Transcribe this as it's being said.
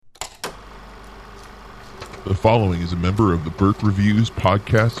The following is a member of the Burke Reviews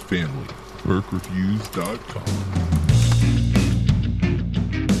podcast family. BurkeReviews.com.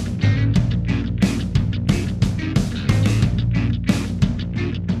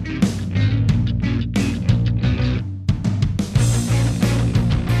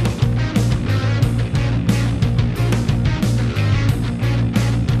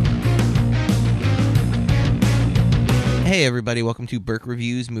 Hey everybody, welcome to Burke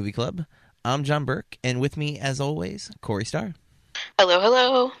Reviews Movie Club. I'm John Burke, and with me, as always, Corey Starr. Hello,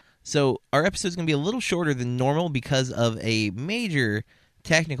 hello. So our episode's going to be a little shorter than normal because of a major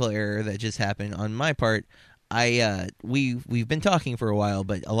technical error that just happened on my part. We've been talking for a while,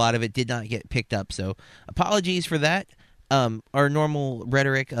 but a lot of it did not get picked up, so apologies for that. Our normal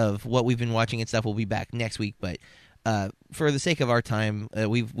rhetoric of what we've been watching and stuff will be back next week, but for the sake of our time,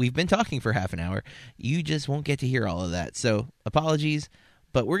 we've been talking for half an hour. You just won't get to hear all of that, so apologies.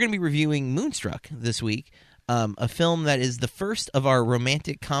 But we're going to be reviewing Moonstruck this week, a film that is the first of our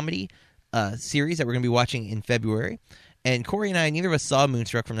romantic comedy series that we're going to be watching in February. And Corey and I, neither of us saw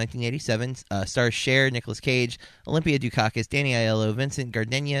Moonstruck from 1987. Stars Cher, Nicolas Cage, Olympia Dukakis, Danny Aiello, Vincent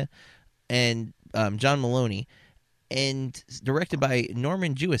Gardenia, and John Maloney. And directed by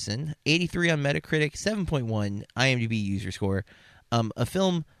Norman Jewison, 83 on Metacritic, 7.1 IMDb user score. A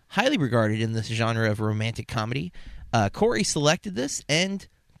film highly regarded in this genre of romantic comedy. Corey selected this, and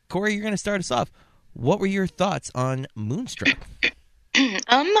Corey, you're going to start us off. What were your thoughts on Moonstruck?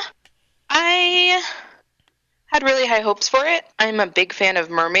 I had really high hopes for it. I'm a big fan of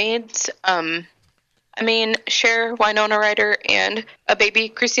mermaids. Cher, Winona Ryder, and a baby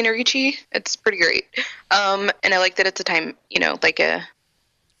Christina Ricci. It's pretty great. And I like that it's a like a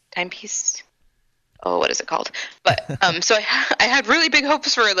timepiece. Oh, what is it called? But so I had really big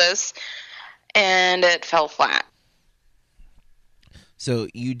hopes for this, and it fell flat. So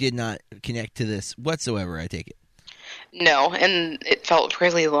you did not connect to this whatsoever, I take it? No, and it felt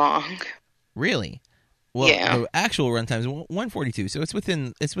really long. Really? Well, yeah. The actual runtime is 142, so it's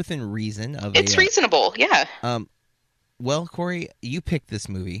within reason of it's reasonable, yeah. Well, Corey, you picked this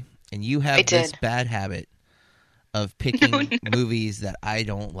movie, and you have this bad habit of picking movies that I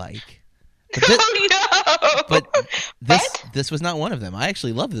don't like. But this was not one of them. I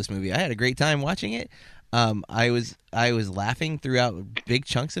actually love this movie. I had a great time watching it. I was laughing throughout big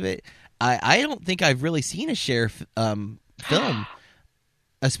chunks of it. I don't think I've really seen a Cher film,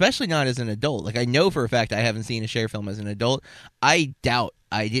 especially not as an adult. Like, I know for a fact I haven't seen a Cher film as an adult. I doubt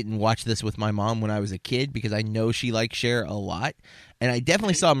I didn't watch this with my mom when I was a kid because I know she liked Cher a lot. And I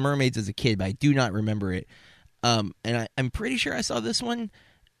definitely saw Mermaids as a kid, but I do not remember it. And I'm pretty sure I saw this one,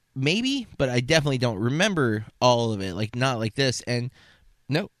 maybe, but I definitely don't remember all of it, like not like this. And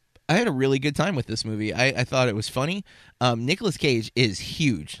no, I had a really good time with this movie. I thought it was funny. Nicolas Cage is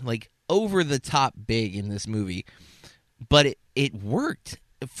huge, like over the top big in this movie, but it worked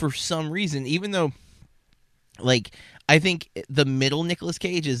for some reason, even though, like, I think the middle Nicolas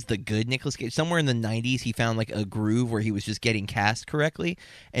Cage is the good Nicolas Cage. Somewhere in the 90s, he found like a groove where he was just getting cast correctly,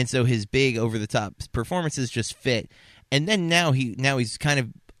 and so his big over the top performances just fit. And then now he's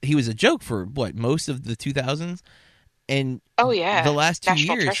he was a joke for most of the 2000s. And the last 2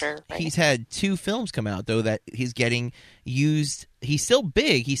 National years, Treasure, right? He's had 2 films come out, though, that he's getting used. He's still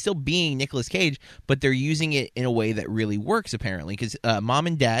big. He's still being Nicolas Cage, but they're using it in a way that really works, apparently. Because Mom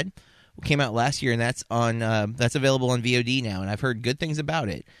and Dad came out last year, and that's available on VOD now, and I've heard good things about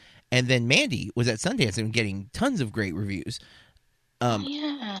it. And then Mandy was at Sundance and getting tons of great reviews.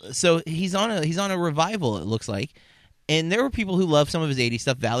 So he's on a revival, it looks like. And there were people who love some of his 80s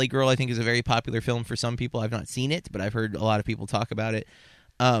stuff. Valley Girl, I think, is a very popular film for some people. I've not seen it, but I've heard a lot of people talk about it.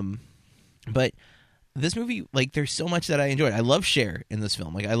 But this movie, like, there's so much that I enjoyed. I love Cher in this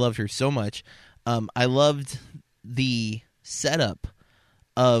film. Like, I loved her so much. I loved the setup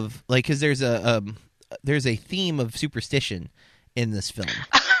of, like, because there's a theme of superstition in this film.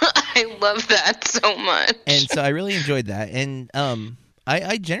 I love that so much. And so I really enjoyed that. And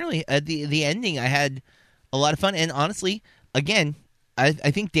I generally, at the ending, I had a lot of fun, and honestly, again, I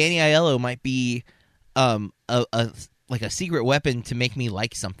think Danny Aiello might be a secret weapon to make me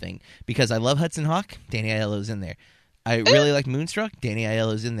like something, because I love Hudson Hawk. Danny Aiello's in there. I really like Moonstruck. Danny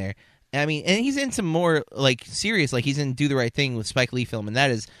Aiello's in there. I mean, and he's in some more like serious, like he's in Do the Right Thing with Spike Lee film, and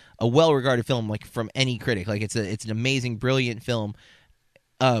that is a well-regarded film, like from any critic. Like it's an amazing, brilliant film.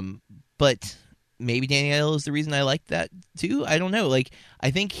 But maybe Danny Aiello is the reason I like that too. I don't know. Like,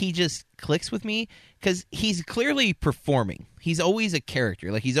 I think he just clicks with me because he's clearly performing. He's always a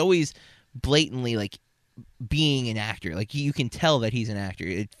character. Like, he's always blatantly like being an actor. Like, you can tell that he's an actor.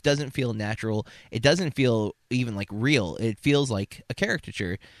 It doesn't feel natural. It doesn't feel even like real. It feels like a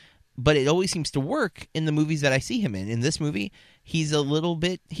caricature. but it always seems to work in the movies that I see him in. In this movie, he's a little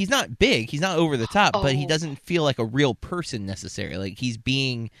bit, he's not big, he's not over the top, but he doesn't feel like a real person necessarily. Like he's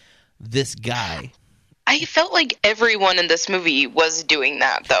being this guy. I felt like everyone in this movie was doing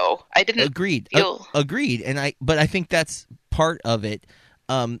that, though. I didn't Agreed. feel... Agreed. But I think that's part of it.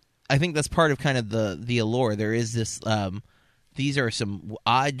 I think that's part of kind of the allure. There is this, these are some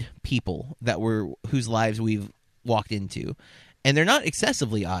odd people whose lives we've walked into. And they're not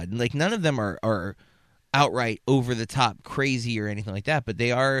excessively odd. Like, none of them are outright over the top crazy or anything like that, but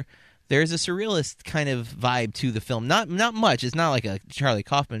there's a surrealist kind of vibe to the film. Not much. It's not like a Charlie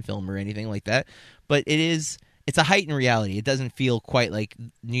Kaufman film or anything like that, but it's a heightened reality. It doesn't feel quite like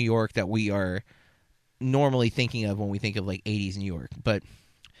New York that we are normally thinking of when we think of like 80s New York. But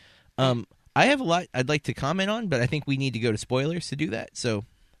I have a lot I'd like to comment on, but I think we need to go to spoilers to do that. So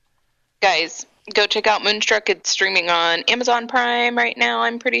guys, go check out Moonstruck. It's streaming on Amazon Prime right now,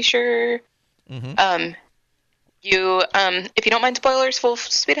 I'm pretty sure. Mm-hmm. If you don't mind spoilers, full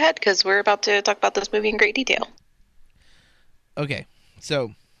speed ahead, because we're about to talk about this movie in great detail. Okay,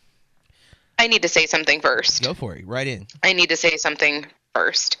 so I need to say something first. Go for it. Right in. I need to say something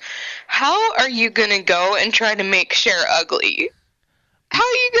first. How are you going to go and try to make Cher ugly? How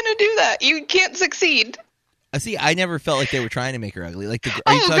are you going to do that? You can't succeed. See, I never felt like they were trying to make her ugly. Like,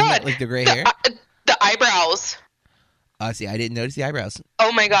 are you talking about like the gray hair? The eyebrows. See, I didn't notice the eyebrows.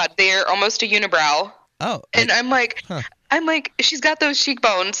 Oh my God, they're almost a unibrow. Oh, and I'm like, she's got those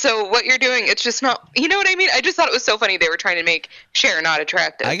cheekbones. So what you're doing, it's just not. You know what I mean? I just thought it was so funny they were trying to make Cher not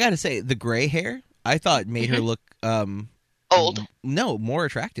attractive. I gotta say, the gray hair I thought made her look old. No, more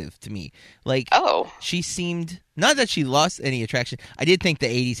attractive to me. Like, she seemed, not that she lost any attraction. I did think the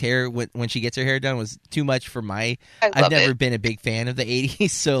 80s hair when she gets her hair done was too much for I've never been a big fan of the 80s,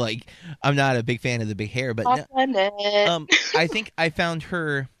 so like I'm not a big fan of the big hair. But I think I found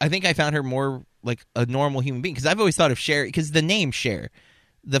her more like a normal human being, because I've always thought of Cher, because the name Cher,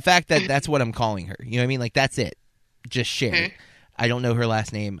 the fact that that's what I'm calling her. You know what I mean? Like, that's it, just Cher. Mm-hmm. I don't know her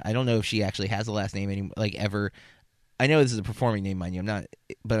last name. I don't know if she actually has a last name anymore, like ever. I know this is a performing name, mind you.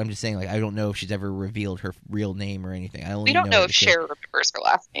 But I'm just saying, like, I don't know if she's ever revealed her real name or anything. We don't know if Cher remembers her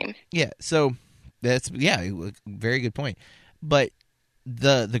last name. Yeah, so that's very good point. But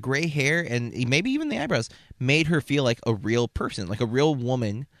the gray hair and maybe even the eyebrows made her feel like a real person, like a real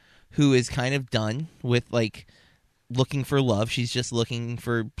woman who is kind of done with like looking for love. She's just looking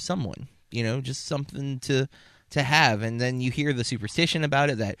for someone, just something to have. And then you hear the superstition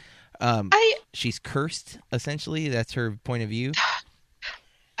about it that. She's cursed, essentially. That's her point of view.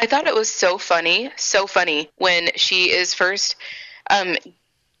 I thought it was so funny when she is first, I'm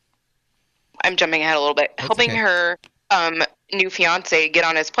jumping ahead a little bit, helping her new fiance get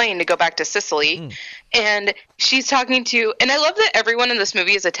on his plane to go back to Sicily. And she's talking to, and I love that everyone in this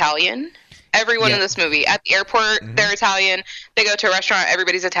movie is Italian. Everyone in this movie. At the airport, they're Italian. They go to a restaurant,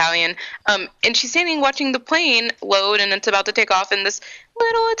 everybody's Italian. And she's standing watching the plane load, and it's about to take off, and this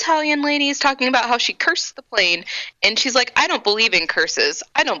little Italian lady is talking about how she cursed the plane. And she's like, I don't believe in curses.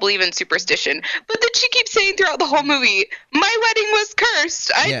 I don't believe in superstition. But then she keeps saying throughout the whole movie, my wedding was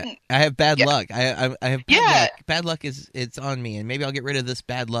cursed. I have bad luck. I have bad luck. Bad luck it's on me, and maybe I'll get rid of this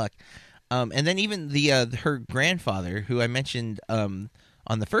bad luck. And then even her grandfather, who I mentioned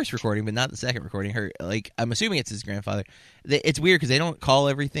on the first recording, but not the second recording. I'm assuming it's his grandfather. It's weird because they don't call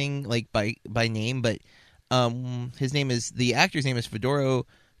everything like by name, but the actor's name is Fedoro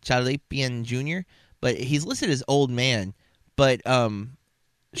Chalapian Jr., but he's listed as old man. But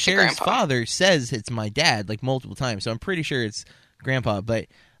Cher's father says it's my dad like multiple times, so I'm pretty sure it's grandpa. But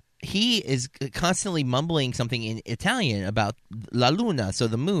he is constantly mumbling something in Italian about la luna, so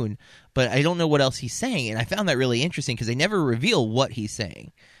the moon, but I don't know what else he's saying, and I found that really interesting because they never reveal what he's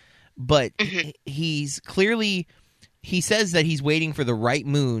saying. But he's clearly, he says that he's waiting for the right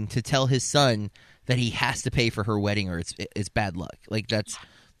moon to tell his son that he has to pay for her wedding or it's bad luck. Like, that's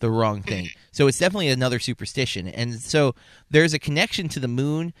the wrong thing. So it's definitely another superstition. And so there's a connection to the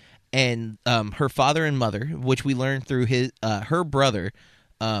moon and her father and mother, which we learned through her brother,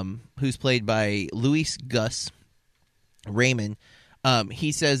 who's played by Luis Gus Raymond.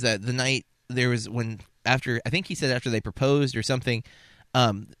 He says that the night after they proposed or something,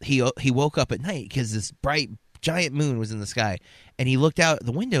 he woke up at night because this bright giant moon was in the sky, and he looked out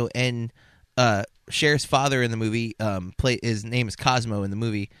the window, and Cher's father in the movie, his name is Cosmo in the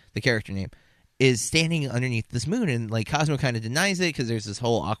movie, the character name, is standing underneath this moon, and like Cosmo kind of denies it because there's this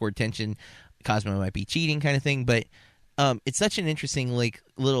whole awkward tension. Cosmo might be cheating kind of thing, but it's such an interesting like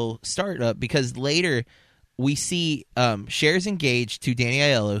little startup because later we see Cher's engaged to Danny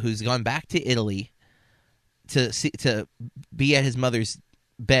Aiello, who's gone back to Italy to be at his mother's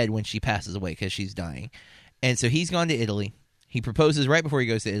bed when she passes away because she's dying. And so he's gone to Italy. He proposes right before he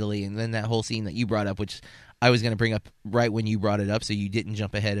goes to Italy, and then that whole scene that you brought up, which I was going to bring up right when you brought it up, so you didn't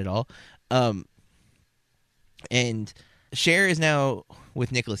jump ahead at all. And Cher is now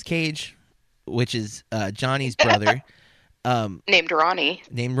with Nicolas Cage, which is Johnny's brother. Named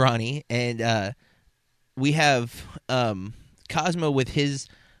Ronnie. And we have Cosmo with his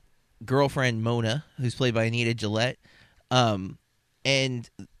girlfriend Mona, who's played by Anita Gillette. And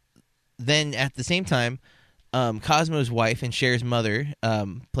then at the same time, Cosmo's wife and Cher's mother,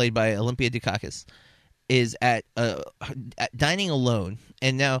 played by Olympia Dukakis, is at dining alone.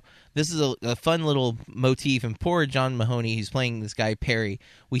 And now this is a fun little motif. And poor John Mahoney, who's playing this guy Perry,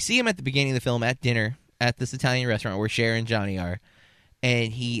 we see him at the beginning of the film at dinner at this Italian restaurant where Cher and Johnny are.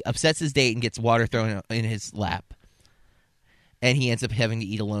 And he upsets his date and gets water thrown in his lap. And he ends up having to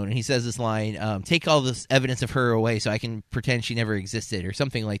eat alone. And he says this line, take all this evidence of her away so I can pretend she never existed, or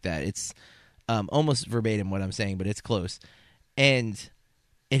something like that. It's almost verbatim what I'm saying, but it's close. And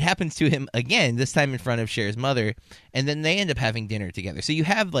it happens to him again, this time in front of Cher's mother, and then they end up having dinner together. So you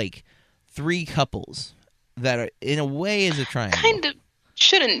have, like, 3 couples that are, in a way, is a triangle. Kind of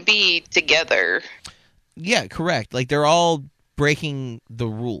shouldn't be together. Yeah, correct. Like, they're all breaking the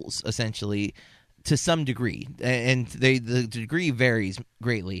rules, essentially, to some degree. And the degree varies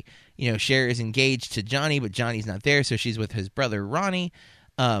greatly. You know, Cher is engaged to Johnny, but Johnny's not there, so she's with his brother, Ronnie.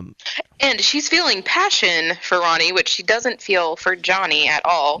 And she's feeling passion for Ronnie, which she doesn't feel for Johnny at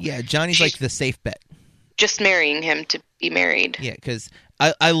all. Yeah, Johnny's like the safe bet. Just marrying him to be married. Yeah, because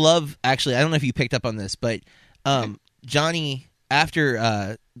I love, actually, I don't know if you picked up on this, but Johnny,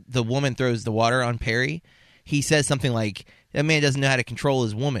 after the woman throws the water on Perry, he says something like, that man doesn't know how to control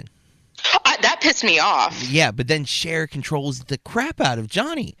his woman. That pissed me off. Yeah, but then Cher controls the crap out of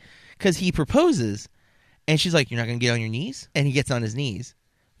Johnny because he proposes, and she's like, you're not going to get on your knees? And he gets on his knees.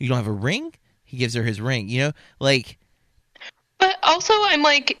 You don't have a ring? He gives her his ring, you know? Like... But also, I'm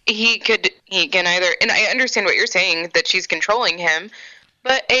like, he can either... And I understand what you're saying, that she's controlling him,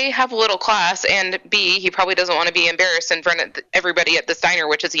 but A, have a little class, and B, he probably doesn't want to be embarrassed in front of everybody at this diner,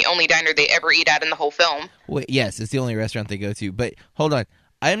 which is the only diner they ever eat at in the whole film. Wait, yes, it's the only restaurant they go to. But hold on.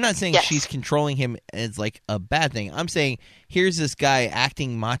 I'm not saying she's controlling him as, like, a bad thing. I'm saying, here's this guy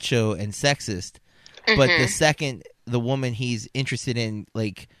acting macho and sexist, but the second the woman he's interested in,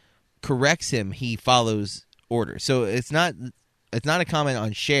 like, corrects him, he follows orders. So it's not a comment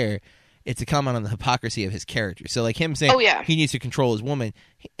on Cher, it's a comment on the hypocrisy of his character. So, like, him saying he needs to control his woman,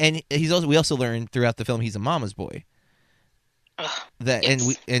 and we also learn throughout the film he's a mama's boy.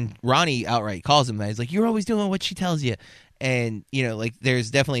 And Ronnie outright calls him that. He's like, you're always doing what she tells you. And, you know, like, there's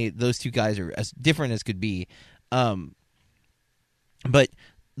definitely, those two guys are as different as could be. But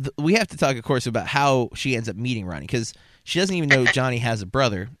we have to talk, of course, about how she ends up meeting Ronnie, because she doesn't even know Johnny has a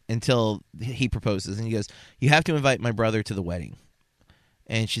brother until he proposes. And he goes, you have to invite my brother to the wedding.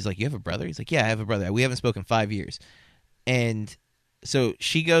 And she's like, you have a brother? He's like, yeah, I have a brother. We haven't spoken 5 years. And so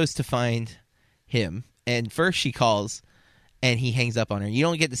she goes to find him. And first she calls, and he hangs up on her. You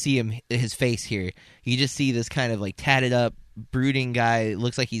don't get to see his face here. You just see this kind of, like, tatted up, brooding guy. It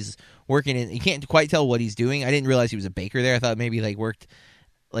looks like he's working in... You can't quite tell what he's doing. I didn't realize he was a baker there. I thought maybe, like, worked...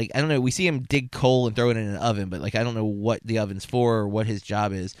 Like, I don't know, we see him dig coal and throw it in an oven, but, like, I don't know what the oven's for or what his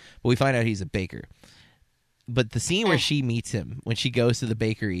job is. But we find out he's a baker. But the scene where she meets him, when she goes to the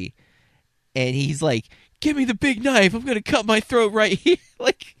bakery, and he's like, give me the big knife, I'm going to cut my throat right here.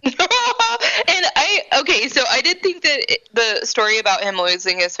 Like... So I did think that the story about him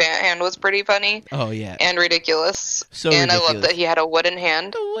losing his hand was pretty funny. Oh, yeah. And ridiculous. And ridiculous. I love that he had a wooden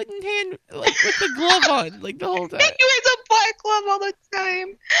hand. A wooden hand, like, with the glove on, like, the whole time. He wears a black glove all the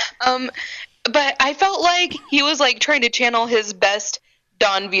time. But I felt like he was, like, trying to channel his best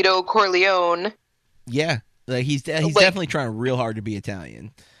Don Vito Corleone. Yeah. Like, he's definitely trying real hard to be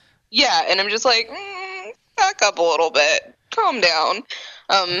Italian. Yeah, and I'm just like, back up a little bit. Calm down.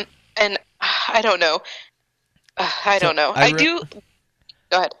 And I don't know. I don't know.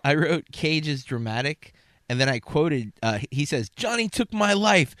 Go ahead. I wrote Cage is dramatic, and then I quoted, he says, Johnny took my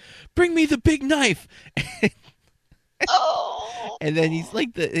life. Bring me the big knife. Oh. And then he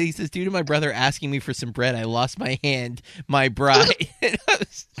says, due to my brother asking me for some bread, I lost my hand, my bride. And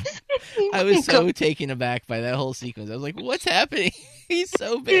I was so taken aback by that whole sequence. I was like, what's happening? He's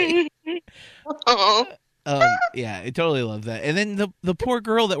so big. Oh. Yeah, I totally love that. And then the poor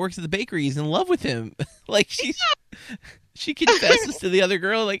girl that works at the bakery is in love with him. Like, she confesses to the other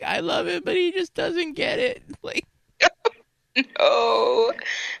girl, like, I love him, but he just doesn't get it. Like, no.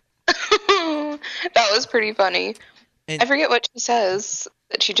 That was pretty funny. And I forget what she says.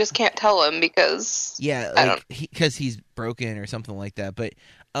 that she just can't tell him because Yeah, I don't. like because he's broken or something like that. But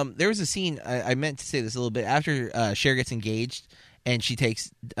there was a scene I meant to say this a little bit after Cher gets engaged and she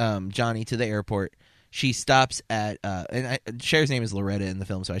takes Johnny to the airport. She stops at Cher's name is Loretta in the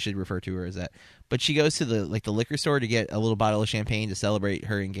film, so I should refer to her as that. But she goes to the liquor store to get a little bottle of champagne to celebrate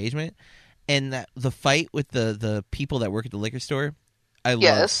her engagement, and the fight with the people that work at the liquor store, I love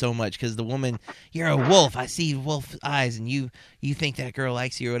Yes. so much because the woman, you're a wolf. I see wolf eyes, and you think that girl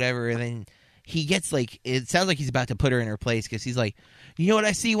likes you or whatever, and then he gets like it sounds like he's about to put her in her place because he's like, you know what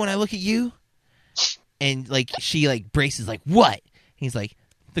I see when I look at you, and like she like braces like what? He's like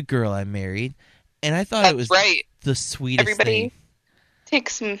the girl I married, and I thought That's it was right. the sweetest Everybody thing. take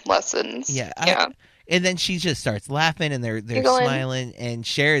some lessons. Yeah, Yeah. and then she just starts laughing, and they're Giggling. smiling, and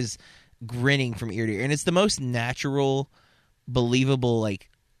Cher's grinning from ear to ear, and it's the most natural, believable. Like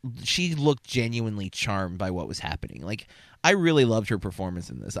she looked genuinely charmed by what was happening. Like I really loved her performance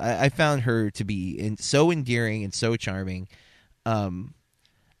in this. I found her to be so endearing and so charming.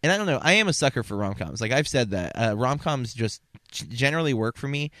 And I don't know. I am a sucker for rom-coms. Like I've said that rom-coms just generally work for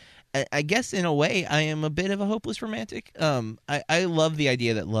me. I guess in a way I am a bit of a hopeless romantic. I love the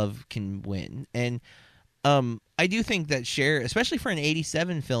idea that love can win, and I do think that Cher, especially for an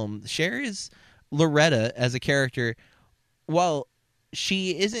 '87 film, Cher is Loretta as a character. While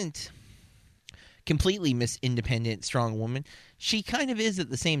she isn't completely Miss Independent, strong woman, she kind of is at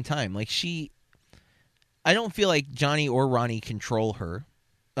the same time. Like I don't feel like Johnny or Ronnie control her.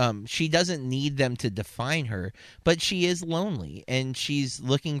 She doesn't need them to define her, but she is lonely, and she's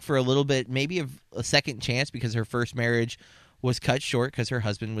looking for a little bit, maybe a second chance because her first marriage was cut short because her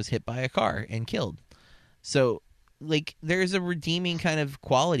husband was hit by a car and killed. So, like, there's a redeeming kind of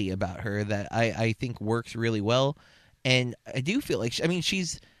quality about her that I think works really well, and I do feel like,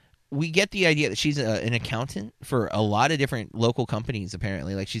 we get the idea that she's an accountant for a lot of different local companies,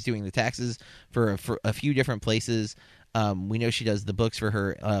 apparently. Like, she's doing the taxes for a few different places. We know she does the books for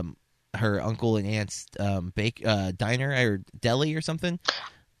her uncle and aunt's diner or deli or something.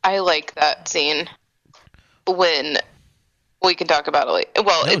 I like that scene when we can talk about it later.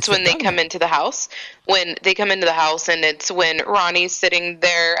 Well, No, it's when they come into the house. When they come into the house, and it's when Ronnie's sitting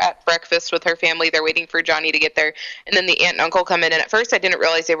there at breakfast with her family. They're waiting for Johnny to get there, and then the aunt and uncle come in. And at first, I didn't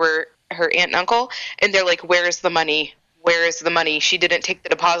realize they were her aunt and uncle. And they're like, "Where's the money? Where is the money? She didn't take the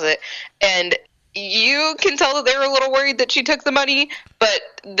deposit." And you can tell that they were a little worried that she took the money, but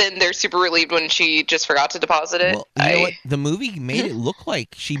then they're super relieved when she just forgot to deposit it. Well, you know what? The movie made it look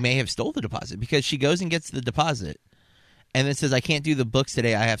like she may have stole the deposit because she goes and gets the deposit and then says, I can't do the books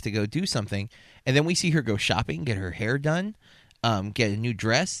today. I have to go do something. And then we see her go shopping, get her hair done, get a new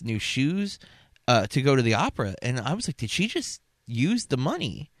dress, new shoes, to go to the opera. And I was like, did she just use the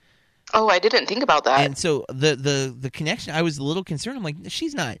money? Oh, I didn't think about that. And so the connection, I was a little concerned. I'm like,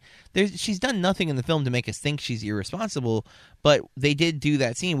 she's not. She's done nothing in the film to make us think she's irresponsible. But they did do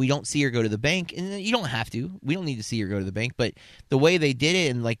that scene. We don't see her go to the bank, and you don't have to. We don't need to see her go to the bank. But the way they did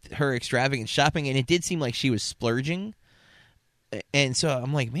it, and like her extravagant shopping, and it did seem like she was splurging. And so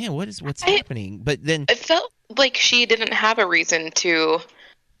I'm like, man, what's happening? But then it felt like she didn't have a reason to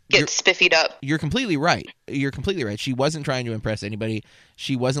get spiffied up. You're completely right. You're completely right. She wasn't trying to impress anybody.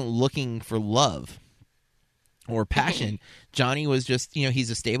 She wasn't looking for love or passion. Johnny was just, he's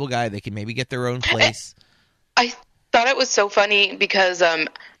a stable guy. They can maybe get their own place. I thought it was so funny because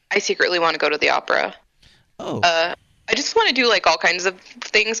I secretly want to go to the opera. Oh. I just want to do like all kinds of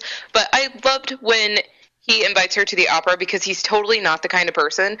things. But I loved when he invites her to the opera because he's totally not the kind of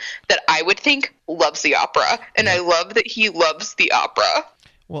person that I would think loves the opera. And I love that he loves the opera.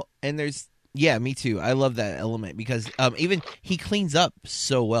 Well, and yeah, me too. I love that element because even he cleans up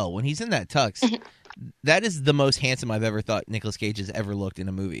so well. When he's in that tux, that is the most handsome I've ever thought Nicolas Cage has ever looked in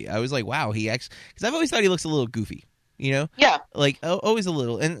a movie. I was like, wow, because I've always thought he looks a little goofy, Yeah. Like, always a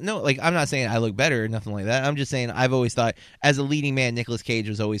little. And no, like, I'm not saying I look better or nothing like that. I'm just saying I've always thought, as a leading man, Nicolas Cage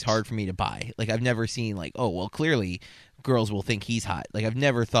was always hard for me to buy. Like, I've never seen, like, oh, well, clearly girls will think he's hot. Like, I've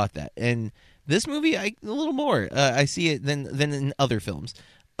never thought that. And this movie, a little more. I see it than in other films.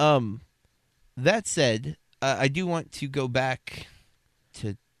 That said, I do want to go back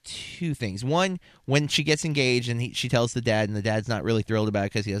to two things. One, when she gets engaged and she tells the dad, and the dad's not really thrilled about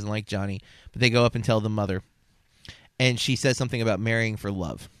it because he doesn't like Johnny, but they go up and tell the mother. And she says something about marrying for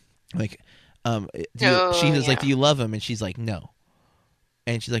love. Like, she says, like, do you love him? And she's like, no.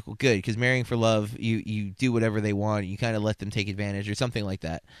 And she's like, well, good, because marrying for love, you do whatever they want. You kind of let them take advantage or something like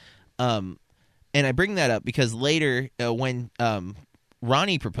that. And I bring that up because later when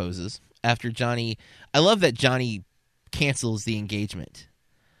Ronnie proposes after Johnny, I love that Johnny cancels the engagement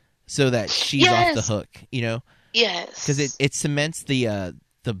so that she's off the hook, Yes. because it cements the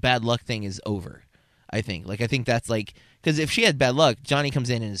bad luck thing is over. I think that's like, because if she had bad luck, Johnny comes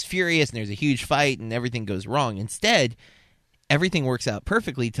in and is furious, and there's a huge fight, and everything goes wrong. Instead, everything works out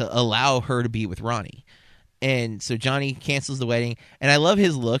perfectly to allow her to be with Ronnie. And so Johnny cancels the wedding, and I love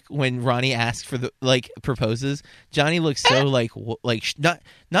his look when Ronnie asks for the proposes. Johnny looks so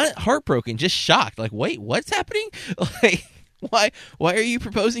not heartbroken, just shocked. Like, wait, what's happening? Like, why are you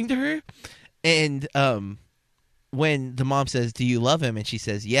proposing to her? And when the mom says, "Do you love him?" and she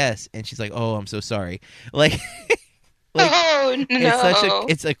says yes, and she's like, "Oh, I'm so sorry." Like, oh no!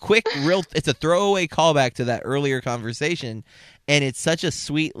 It's a throwaway callback to that earlier conversation. And it's such a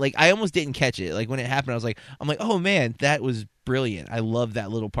sweet, like, I almost didn't catch it. Like, when it happened, I'm like, oh man, that was brilliant. I love that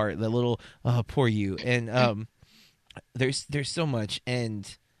little part, that little, oh, poor you. And there's so much.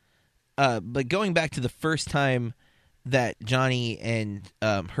 And but going back to the first time that Johnny and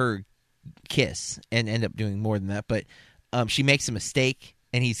her kiss and end up doing more than that, but she makes a mistake,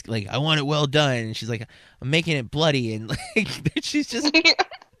 and he's like, I want it well done. And she's like, I'm making it bloody. And like, she's just,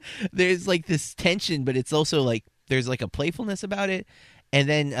 there's like this tension, but it's also like, there's like a playfulness about it. And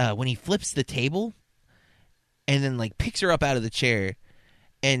then when he flips the table and then like picks her up out of the chair,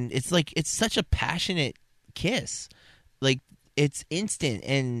 and it's like, it's such a passionate kiss. Like, it's instant,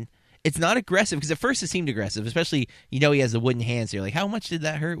 and it's not aggressive, because at first it seemed aggressive, especially, he has the wooden hands. So you're like, how much did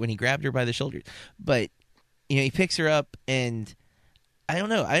that hurt when he grabbed her by the shoulders? But, he picks her up, and I don't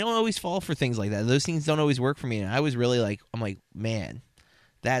know. I don't always fall for things like that. Those scenes don't always work for me. And I was really like, I'm like, man,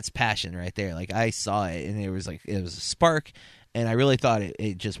 that's passion right there. Like, I saw it, and it was a spark, and I really thought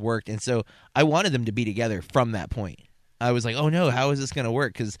it just worked. And so I wanted them to be together from that point. I was like, oh no, how is this going to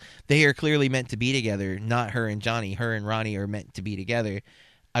work? Because they are clearly meant to be together, not her and Johnny. Her and Ronnie are meant to be together.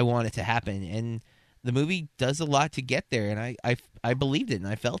 I want it to happen. And the movie does a lot to get there, and I believed it, and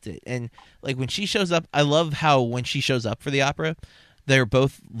I felt it. And like, when she shows up, I love how when she shows up for the opera, they're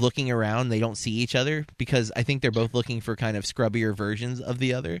both looking around. They don't see each other, because I think they're both looking for kind of scrubbier versions of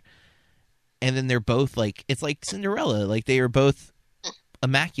the other. And then they're both like, it's like Cinderella. Like, they are both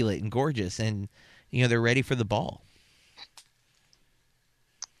immaculate and gorgeous, and, they're ready for the ball.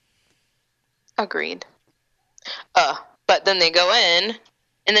 Agreed. But then they go in,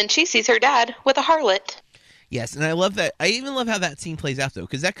 and then she sees her dad with a harlot. Yes, and I love that. I even love how that scene plays out, though,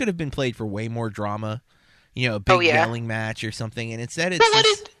 because that could have been played for way more drama. A big yelling match or something, and instead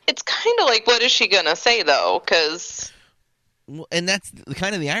it's kind of like, what is she gonna say though? Because, and that's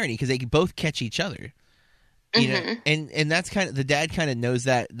kind of the irony, because they both catch each other, and that's kind of, the dad kind of knows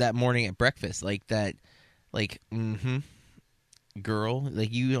that morning at breakfast, like that, like, girl,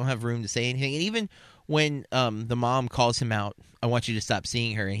 like, you don't have room to say anything. And even when the mom calls him out, I want you to stop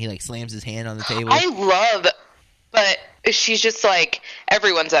seeing her, and he like slams his hand on the table. I love, but she's just like,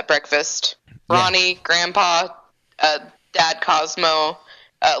 everyone's at breakfast. Ronnie, Grandpa, Dad Cosmo,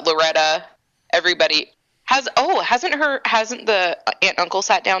 Loretta, everybody hasn't the aunt and uncle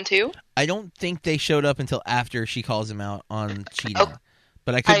sat down too? I don't think they showed up until after she calls him out on cheating,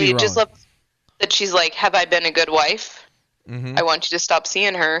 but I could be wrong. I just love that she's like, have I been a good wife? Mm-hmm. I want you to stop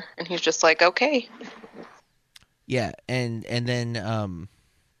seeing her, and he's just like, okay. Yeah, and then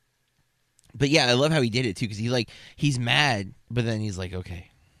but yeah, I love how he did it too, because he's mad, but then he's like, okay.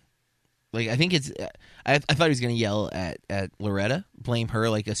 Like, I think I thought he was going to yell at Loretta, blame her,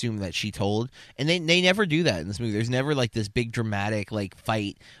 like, assume that she told. And they never do that in this movie. There's never, like, this big dramatic, like,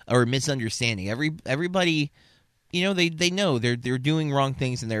 fight or misunderstanding. Everybody, they know they're doing wrong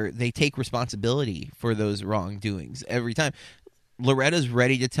things, and they take responsibility for those wrongdoings every time. Loretta's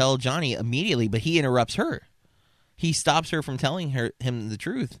ready to tell Johnny immediately, but he interrupts her. He stops her from telling him the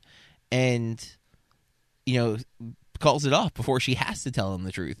truth, and, calls it off before she has to tell him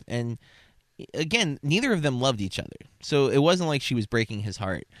the truth. And again, neither of them loved each other, so it wasn't like she was breaking his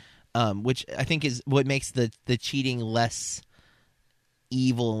heart, which I think is what makes the cheating less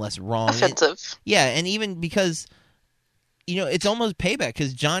evil and less wrong. Offensive. And even because it's almost payback,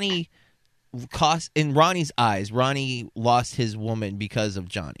 because Johnny in Ronnie's eyes, Ronnie lost his woman because of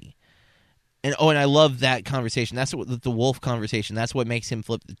Johnny. And I love that conversation. That's what the wolf conversation. That's what makes him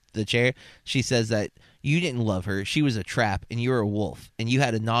flip the chair. She says that you didn't love her. She was a trap, and you were a wolf, and you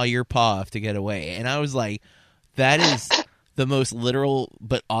had to gnaw your paw off to get away. And I was like, that is the most literal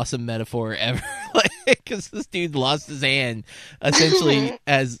but awesome metaphor ever. Because this dude lost his hand essentially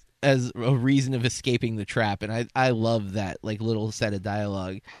as a reason of escaping the trap. And I love that, like, little set of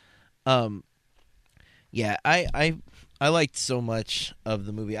dialogue. Yeah, I liked so much of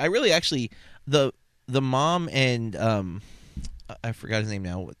the movie. I really actually the mom and I forgot his name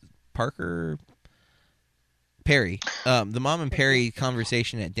now. Parker Perry. The mom and Perry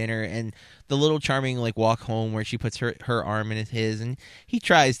conversation at dinner, and the little charming like walk home where she puts her arm in his, and he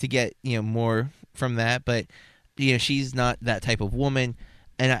tries to get more from that, but she's not that type of woman,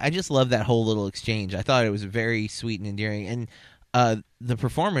 and I just love that whole little exchange. I thought it was very sweet and endearing, and the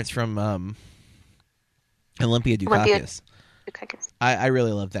performance from Olympia Dukakis. I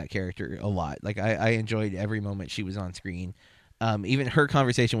really loved that character a lot. Like I enjoyed every moment she was on screen. Even her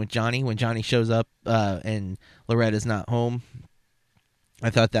conversation with Johnny when Johnny shows up and Loretta's not home.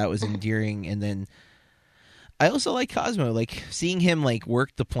 I thought that was endearing. And then I also like Cosmo, like seeing him like work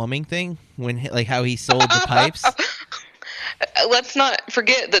the plumbing thing when like how he sold the pipes. Let's not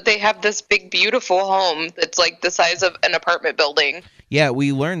forget that they have this big, beautiful home that's like the size of an apartment building. Yeah,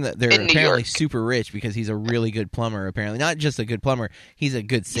 we learned that they're apparently York. super rich because he's a really good plumber, apparently. Not just a good plumber, he's a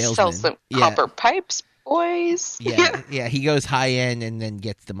good salesman. He sells some copper pipes, boys. Yeah, he goes high end and then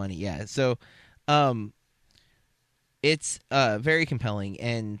gets the money. Yeah, so it's very compelling,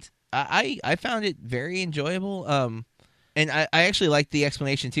 and I found it very enjoyable. And I actually liked the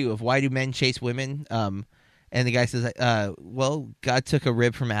explanation, too, of why do men chase women. And the guy says, well, God took a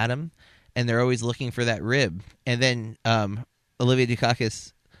rib from Adam, and they're always looking for that rib. And then Olivia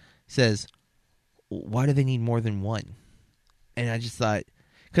Dukakis says, why do they need more than one? And I just thought,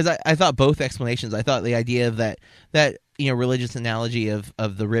 because I thought both explanations, I thought the idea of that religious analogy of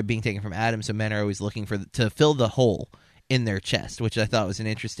the rib being taken from Adam, so men are always looking to fill the hole in their chest, which I thought was an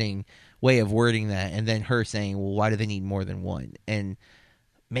interesting way of wording that. And then her saying, well, why do they need more than one? And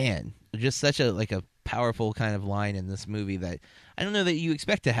man, just such a powerful kind of line in this movie that I don't know that you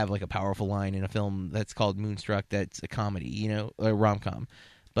expect to have like a powerful line in a film that's called Moonstruck that's a comedy, a rom-com.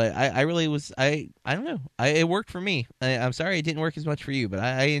 But I really was, I don't know. It worked for me. I'm sorry it didn't work as much for you, but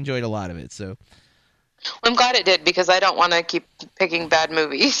I enjoyed a lot of it. So I'm glad it did because I don't want to keep picking bad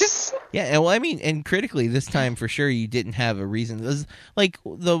movies. Yeah, well, I mean, and critically this time for sure you didn't have a reason. It was like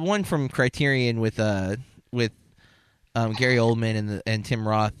the one from Criterion with Gary Oldman and Tim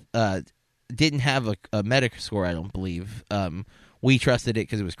Roth didn't have a Metascore, I don't believe. We trusted it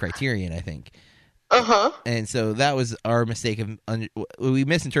because it was Criterion, I think. Uh-huh. And so that was our mistake we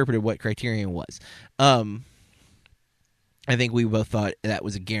misinterpreted what Criterion was. I think we both thought that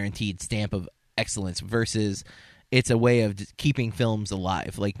was a guaranteed stamp of excellence versus it's a way of just keeping films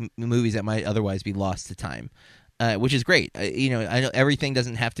alive, like movies that might otherwise be lost to time, which is great. I know everything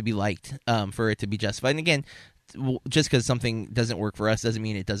doesn't have to be liked for it to be justified. And again, just because something doesn't work for us doesn't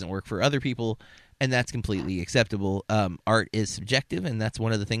mean it doesn't work for other people, and that's completely acceptable. Art is subjective, and that's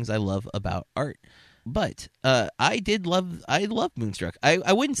one of the things I love about art. But I love Moonstruck.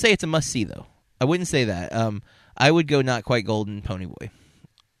 I wouldn't say it's a must-see, though. I wouldn't say that. I would go Not Quite Golden, Ponyboy.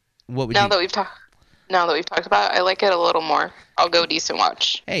 What would now that we've talked about it, I like it a little more. I'll go decent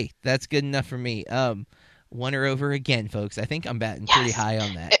watch. Hey, that's good enough for me. Won her over again, folks. I think I'm batting pretty high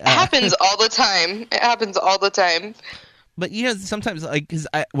on that. It happens all the time. It happens all the time. But sometimes, like, because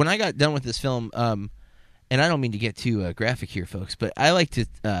when I got done with this film, and I don't mean to get too graphic here, folks, but I like to,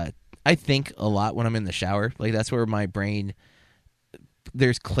 I think a lot when I'm in the shower. Like that's where my brain,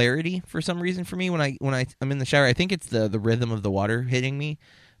 there's clarity for some reason for me when I'm in the shower. I think it's the rhythm of the water hitting me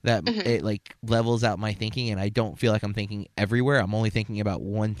that it like levels out my thinking, and I don't feel like I'm thinking everywhere. I'm only thinking about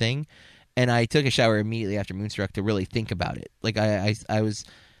one thing. And I took a shower immediately after Moonstruck to really think about it. Like I was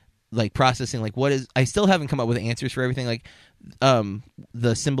like processing like I still haven't come up with answers for everything. Like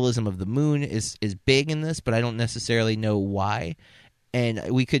the symbolism of the moon is big in this, but I don't necessarily know why. And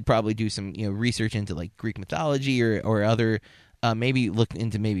we could probably do some research into like Greek mythology or other maybe look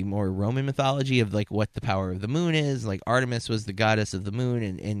into maybe more Roman mythology of like what the power of the moon is. Like Artemis was the goddess of the moon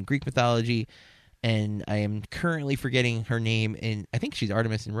in Greek mythology. And I am currently forgetting her name, and I think she's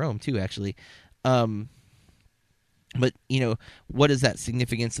Artemis in Rome too, actually. But what is that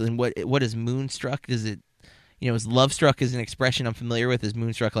significance? And what is Moonstruck? Is it, is Love Struck is an expression I'm familiar with? Is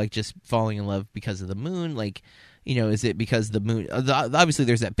Moonstruck like just falling in love because of the moon? Like, is it because the moon? Obviously,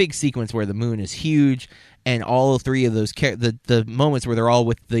 there's that big sequence where the moon is huge, and all three of those the moments where they're all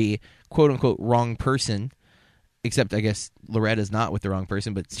with the quote unquote wrong person. Except, I guess, Loretta's not with the wrong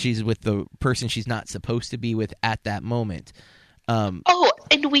person, but she's with the person she's not supposed to be with at that moment. And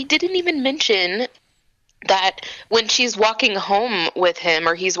we didn't even mention that when she's walking home with him,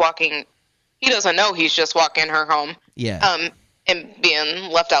 or he doesn't know he's just walking her home. Yeah. And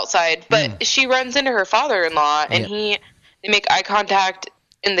being left outside. But she runs into her father-in-law, and they make eye contact,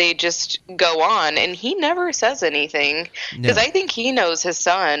 and they just go on. And he never says anything. Because I think he knows his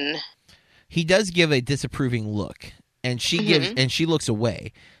son. He does give a disapproving look, and she she looks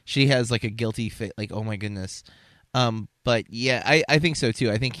away. She has like a guilty face, like, oh my goodness. But yeah, I think so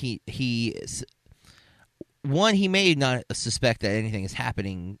too. I think he one, he may not suspect that anything is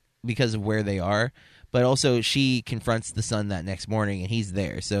happening because of where they are, but also she confronts the son that next morning and he's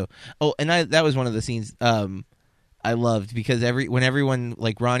there. So, that was one of the scenes I loved, because when everyone,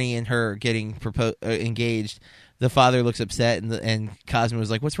 like Ronnie and her, getting engaged, the father looks upset and Cosmo was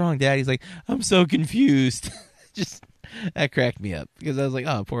like, "What's wrong, Dad?" He's like, "I'm so confused." Just that cracked me up, because I was like,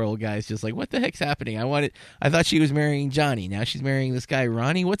 "Oh, poor old guy's just like, what the heck's happening? I thought she was marrying Johnny. Now she's marrying this guy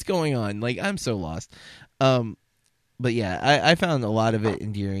Ronnie. What's going on?" Like, I'm so lost. But yeah, I found a lot of it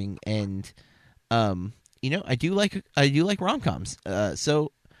endearing, and I do like rom-coms.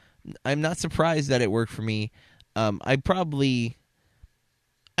 So I'm not surprised that it worked for me. I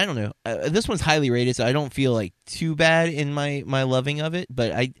don't know. This one's highly rated, so I don't feel like too bad in my loving of it.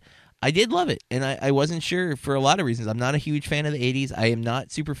 But I did love it, and I wasn't sure for a lot of reasons. I'm not a huge fan of the 80s. I am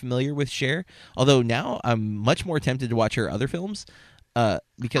not super familiar with Cher, although now I'm much more tempted to watch her other films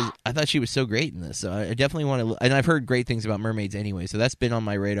because I thought she was so great in this. So I definitely want to, and I've heard great things about mermaids anyway, so that's been on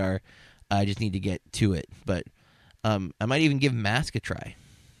my radar. I just need to get to it. But I might even give Mask a try.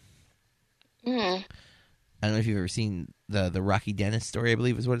 I don't know if you've ever seen the Rocky Dennis story, I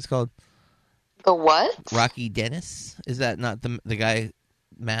believe is what it's called. The what? Rocky Dennis? Is that not the guy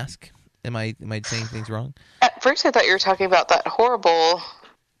Mask? Am I saying things wrong? At first I thought you were talking about that horrible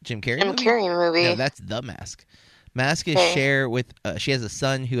Jim Carrey movie. No, that's The Mask. Mask is Cher with she has a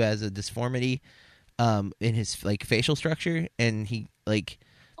son who has a deformity in his like facial structure, and he like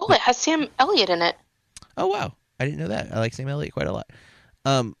it has Sam Elliott in it. Oh wow. I didn't know that. I like Sam Elliott quite a lot.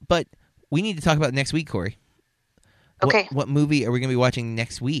 But we need to talk about next week, Corey. Okay. What movie are we going to be watching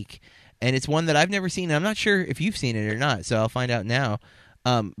next week? And it's one that I've never seen. And I'm not sure if you've seen it or not, so I'll find out now.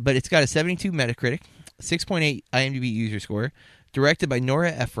 But it's got a 72 Metacritic, 6.8 IMDb user score, directed by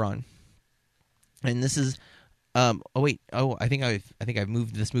Nora Ephron. And this is I think I've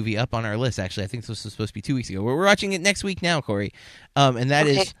moved this movie up on our list. Actually, I think this was supposed to be 2 weeks ago. We're watching it next week now, Corey. And that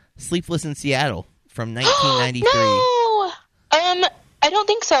is Sleepless in Seattle from 1993. No, I don't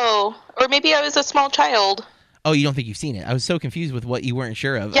think so. Or maybe I was a small child. Oh, you don't think you've seen it? I was so confused with what you weren't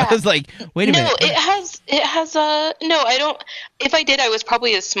sure of. Yeah. I was like, wait a minute. No, it has no, I don't. If I did, I was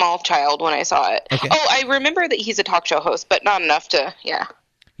probably a small child when I saw it. Okay. Oh, I remember that he's a talk show host, but not enough to, yeah.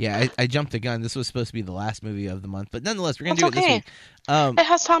 Yeah, I jumped the gun. This was supposed to be the last movie of the month, but nonetheless, we're going to do it this week. It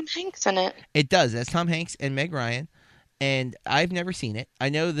has Tom Hanks in it. It does. That's Tom Hanks and Meg Ryan, and I've never seen it. I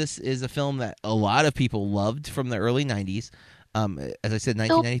know this is a film that a lot of people loved from the early 90s. As I said,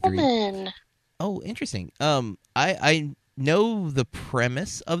 1993. Oh, interesting. I know the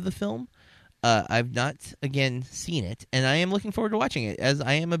premise of the film. I've not, again, seen it, and I am looking forward to watching it, as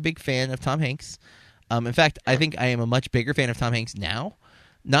I am a big fan of Tom Hanks. In fact, I think I am a much bigger fan of Tom Hanks now.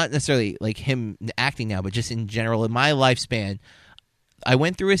 Not necessarily like him acting now, but just in general. In my lifespan, I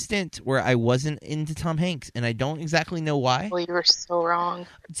went through a stint where I wasn't into Tom Hanks, and I don't exactly know why. Well, you were so wrong.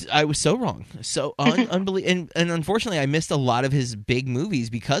 I was so wrong. So unbelievable. And unfortunately, I missed a lot of his big movies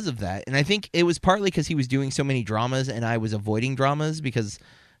because of that. And I think it was partly because he was doing so many dramas, and I was avoiding dramas because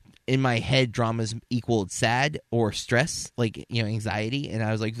in my head, dramas equaled sad or stress, like, anxiety. And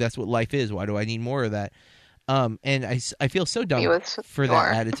I was like, that's what life is. Why do I need more of that? And I feel so dumb for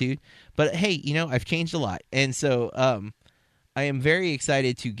that attitude. But hey, I've changed a lot. And so I am very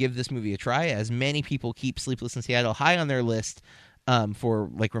excited to give this movie a try, as many people keep Sleepless in Seattle high on their list for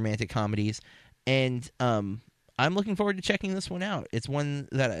like romantic comedies. And I'm looking forward to checking this one out. It's one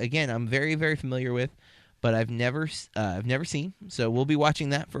that, again, I'm very, very familiar with, but I've never seen. So we'll be watching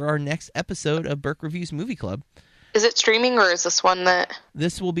that for our next episode of Burke Reviews Movie Club. Is it streaming, or is this one that...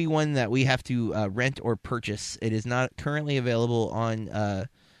 This will be one that we have to rent or purchase. It is not currently available on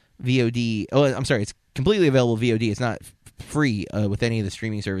VOD. Oh, I'm sorry. It's completely available VOD. It's not free with any of the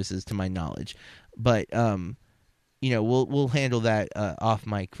streaming services, to my knowledge. But, we'll handle that off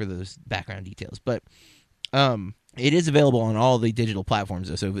mic for those background details. But it is available on all the digital platforms,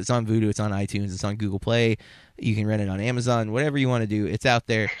 though. So if it's on Vudu, it's on iTunes, it's on Google Play. You can rent it on Amazon. Whatever you want to do, it's out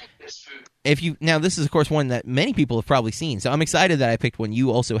there. Now, this is, of course, one that many people have probably seen, so I'm excited that I picked one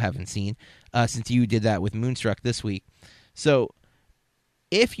you also haven't seen, since you did that with Moonstruck this week. So,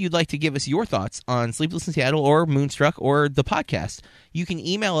 if you'd like to give us your thoughts on Sleepless in Seattle or Moonstruck or the podcast, you can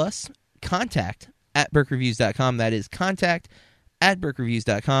email us, contact@BurkeReviews.com. That is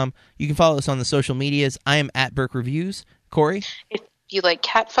contact@BurkeReviews.com. You can follow us on the social medias. I am @BurkeReviews. Corey? If you like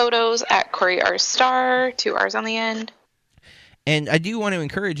cat photos, @Corey R. Star, 2 R's on the end. And I do want to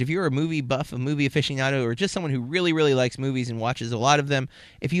encourage, if you're a movie buff, a movie aficionado, or just someone who really, really likes movies and watches a lot of them,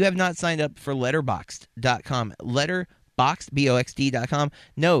 if you have not signed up for Letterboxd.com, Boxed, BOXD.com.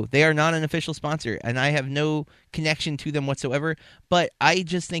 No, they are not an official sponsor, and I have no connection to them whatsoever, but I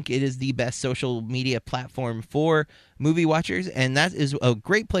just think it is the best social media platform for movie watchers, and that is a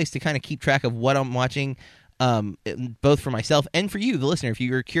great place to kind of keep track of what I'm watching, both for myself and for you, the listener. If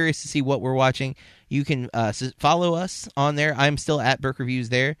you're curious to see what we're watching, you can follow us on there. I'm still at Burke Reviews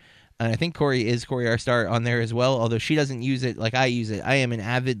there. And I think Corey is Corey R. Star on there as well, although she doesn't use it like I use it. I am an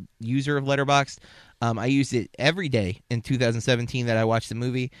avid user of Letterboxd. I used it every day in 2017 that I watched the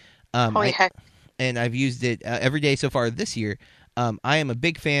movie. Holy heck. And I've used it every day so far this year. I am a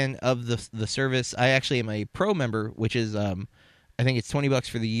big fan of the service. I actually am a pro member, which is I think it's $20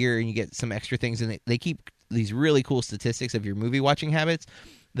 for the year, and you get some extra things. And they keep these really cool statistics of your movie watching habits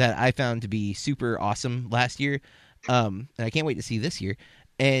that I found to be super awesome last year. And I can't wait to see this year.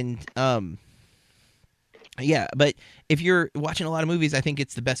 And yeah, but if you're watching a lot of movies, I think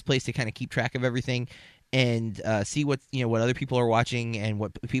it's the best place to kind of keep track of everything and see what other people are watching and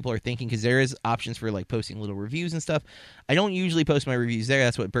what people are thinking, because there is options for like posting little reviews and stuff. I don't usually post my reviews there.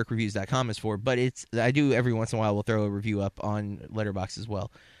 That's what BurkeReviews.com is for. But I do every once in a while. We'll throw a review up on Letterboxd as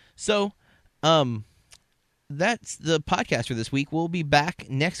well. So that's the podcast for this week. We'll be back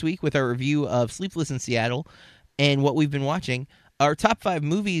next week with our review of Sleepless in Seattle and what we've been watching. Our top 5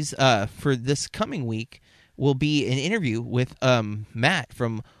 movies for this coming week will be an interview with Matt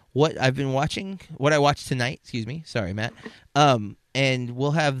from What I've Been Watching, What I Watched Tonight. Excuse me. Sorry, Matt. And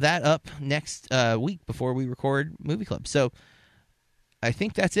we'll have that up next week before we record Movie Club. So I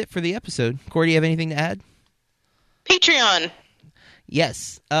think that's it for the episode. Corey, do you have anything to add? Patreon.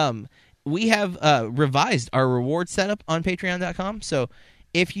 Yes. We have revised our reward setup on Patreon.com. So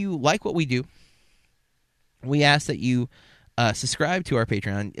if you like what we do, we ask that you subscribe to our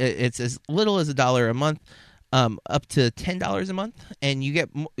Patreon. It's as little as $1 a month, up to $10 a month, and you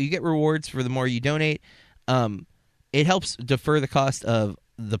get rewards for the more you donate. It helps defer the cost of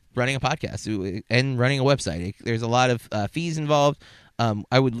running a podcast and running a website. There's a lot of fees involved.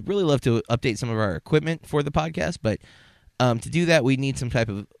 I would really love to update some of our equipment for the podcast, but to do that, we need some type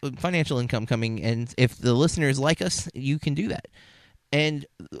of financial income coming, and if the listeners like us, you can do that. And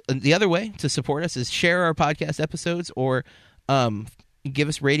the other way to support us is share our podcast episodes or give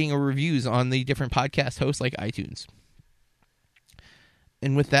us rating or reviews on the different podcast hosts like iTunes.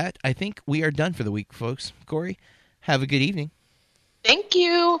 And with that, I think we are done for the week, folks. Corey, have a good evening. Thank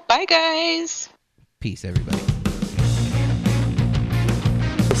you. Bye, guys. Peace, everybody.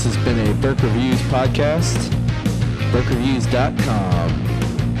 This has been a Burke Reviews podcast. BurkeReviews.com.